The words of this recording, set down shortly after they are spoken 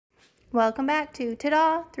Welcome back to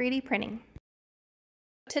Ta-da 3D Printing.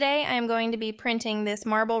 Today I am going to be printing this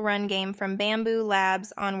marble run game from Bambu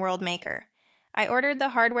Labs on WorldMaker. I ordered the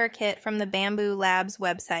hardware kit from the Bambu Labs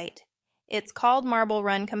website. It's called Marble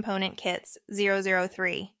Run Component Kits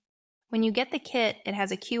 003. When you get the kit, it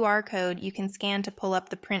has a QR code you can scan to pull up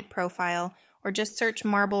the print profile, or just search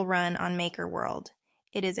Marble Run on MakerWorld.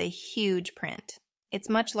 It is a huge print. It's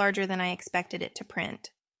much larger than I expected it to print.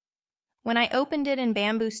 When I opened it in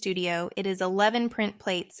Bambu Studio, it is 11 print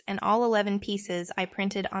plates, and all 11 pieces I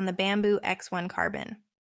printed on the Bambu X1 carbon.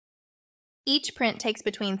 Each print takes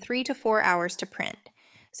between 3 to 4 hours to print.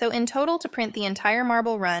 So in total, to print the entire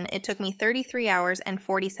marble run, it took me 33 hours and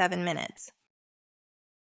 47 minutes.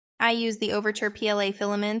 I used the Overture PLA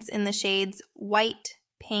filaments in the shades white,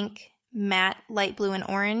 pink, matte, light blue, and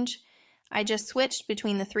orange. I just switched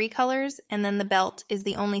between the three colors, and then the belt is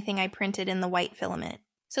the only thing I printed in the white filament.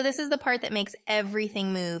 So this is the part that makes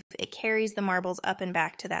everything move. It carries the marbles up and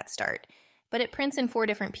back to that start. But it prints in 4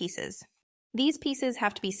 different pieces. These pieces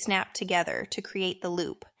have to be snapped together to create the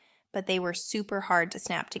loop, but they were super hard to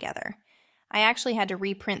snap together. I actually had to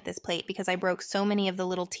reprint this plate because I broke so many of the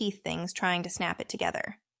little teeth things trying to snap it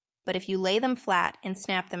together. But if you lay them flat and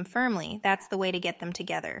snap them firmly, that's the way to get them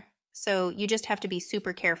together. So you just have to be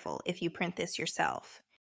super careful if you print this yourself.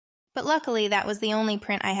 But luckily, that was the only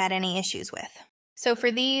print I had any issues with. So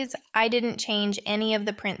for these, I didn't change any of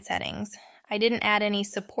the print settings. I didn't add any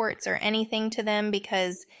supports or anything to them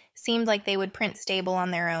because it seemed like they would print stable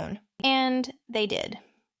on their own. And they did.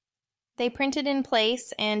 They printed in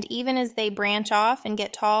place, and even as they branch off and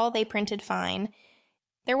get tall, they printed fine.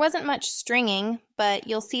 There wasn't much stringing, but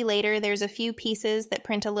you'll see later there's a few pieces that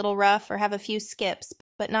print a little rough or have a few skips,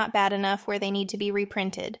 but not bad enough where they need to be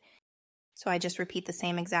reprinted. So I just repeat the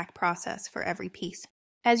same exact process for every piece.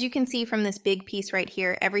 As you can see from this big piece right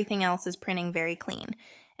here, everything else is printing very clean,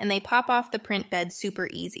 and they pop off the print bed super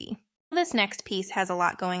easy. This next piece has a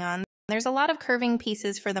lot going on. There's a lot of curving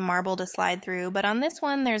pieces for the marble to slide through, but on this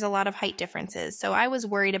one there's a lot of height differences, so I was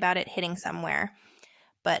worried about it hitting somewhere.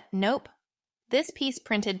 But nope, this piece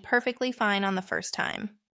printed perfectly fine on the first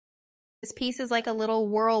time. This piece is like a little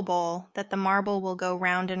whirl bowl that the marble will go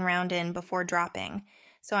round and round in before dropping.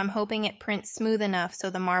 So I'm hoping it prints smooth enough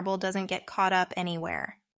so the marble doesn't get caught up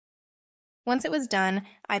anywhere. Once it was done,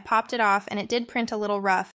 I popped it off and it did print a little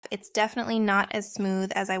rough. It's definitely not as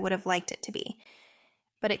smooth as I would have liked it to be,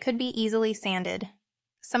 but it could be easily sanded.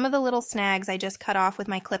 Some of the little snags I just cut off with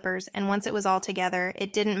my clippers, and once it was all together,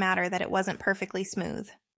 it didn't matter that it wasn't perfectly smooth.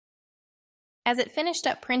 As it finished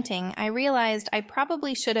up printing, I realized I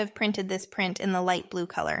probably should have printed this print in the light blue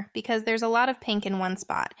color because there's a lot of pink in one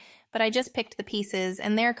spot, but I just picked the pieces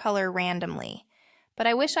and their color randomly. But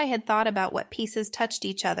I wish I had thought about what pieces touched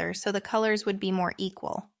each other so the colors would be more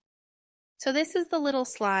equal. So this is the little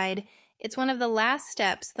slide. It's one of the last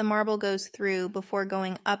steps the marble goes through before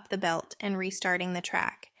going up the belt and restarting the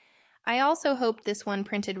track. I also hoped this one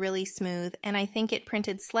printed really smooth, and I think it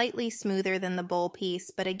printed slightly smoother than the bowl piece,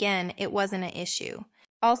 but again, it wasn't an issue.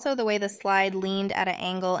 Also, the way the slide leaned at an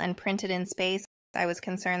angle and printed in space, I was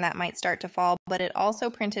concerned that might start to fall, but it also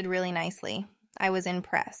printed really nicely. I was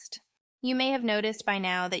impressed. You may have noticed by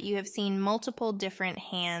now that you have seen multiple different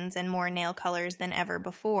hands and more nail colors than ever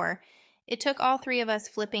before. It took all 3 of us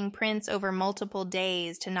flipping prints over multiple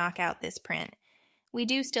days to knock out this print. We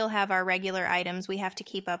do still have our regular items we have to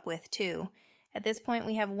keep up with too. At this point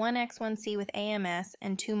we have 1 X1C with AMS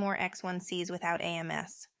and 2 more X1Cs without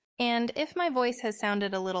AMS. And if my voice has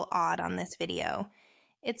sounded a little odd on this video,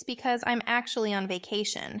 it's because I'm actually on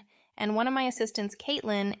vacation, and one of my assistants,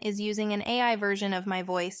 Caitlin, is using an AI version of my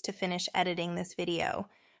voice to finish editing this video.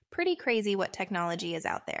 Pretty crazy what technology is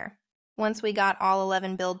out there. Once we got all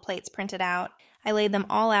 11 build plates printed out, I laid them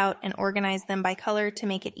all out and organized them by color to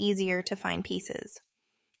make it easier to find pieces.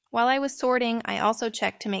 While I was sorting, I also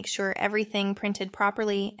checked to make sure everything printed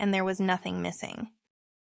properly and there was nothing missing.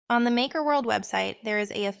 On the MakerWorld website, there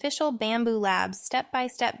is an official Bambu Labs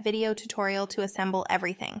step-by-step video tutorial to assemble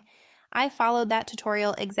everything. I followed that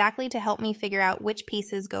tutorial exactly to help me figure out which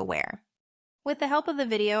pieces go where. With the help of the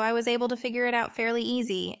video, I was able to figure it out fairly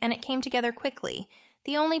easy, and it came together quickly.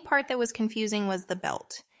 The only part that was confusing was the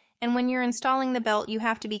belt. And when you're installing the belt, you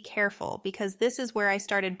have to be careful because this is where I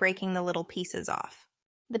started breaking the little pieces off.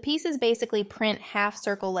 The pieces basically print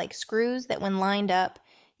half-circle-like screws that when lined up,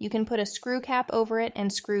 you can put a screw cap over it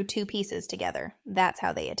and screw 2 pieces together. That's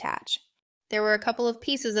how they attach. There were a couple of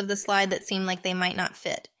pieces of the slide that seemed like they might not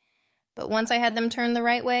fit. But once I had them turned the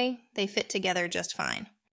right way, they fit together just fine.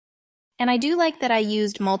 And I do like that I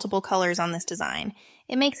used multiple colors on this design.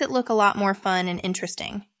 It makes it look a lot more fun and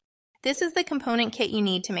interesting. This is the component kit you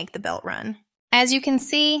need to make the belt run. As you can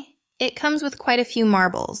see, It comes with quite a few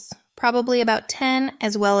marbles, probably about 10,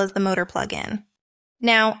 as well as the motor plug-in.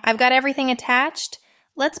 Now, I've got everything attached.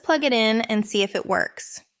 Let's plug it in and see if it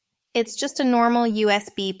works. It's just a normal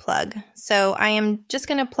USB plug, so I am just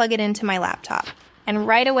going to plug it into my laptop. And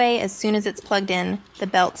right away, as soon as it's plugged in, the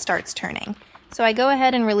belt starts turning. So I go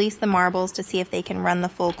ahead and release the marbles to see if they can run the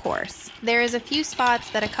full course. There is a few spots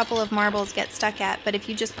that a couple of marbles get stuck at, but if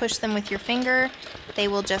you just push them with your finger, they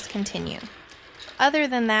will just continue. Other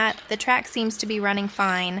than that, the track seems to be running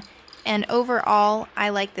fine, and overall, I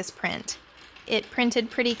like this print. It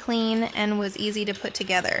printed pretty clean and was easy to put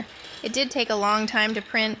together. It did take a long time to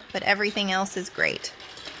print, but everything else is great.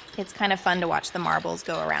 It's kind of fun to watch the marbles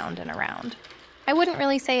go around and around. I wouldn't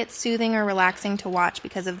really say it's soothing or relaxing to watch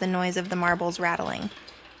because of the noise of the marbles rattling.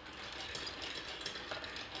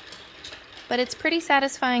 But it's pretty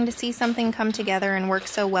satisfying to see something come together and work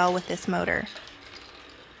so well with this motor.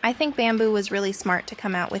 I think Bambu was really smart to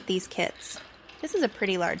come out with these kits. This is a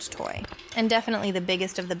pretty large toy, and definitely the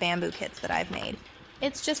biggest of the Bambu kits that I've made.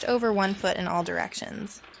 It's just over 1 foot in all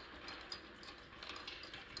directions.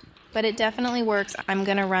 But it definitely works. I'm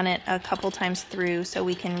going to run it a couple times through so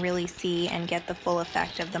we can really see and get the full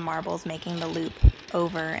effect of the marbles making the loop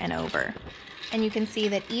over and over. And you can see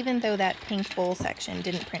that even though that pink bowl section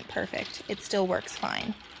didn't print perfect, it still works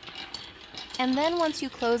fine. And then once you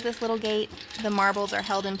close this little gate, the marbles are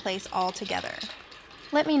held in place all together.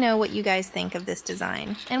 Let me know what you guys think of this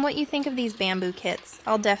design, and what you think of these Bambu kits.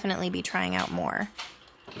 I'll definitely be trying out more.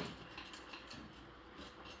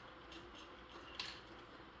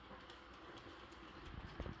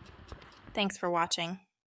 Thanks for watching.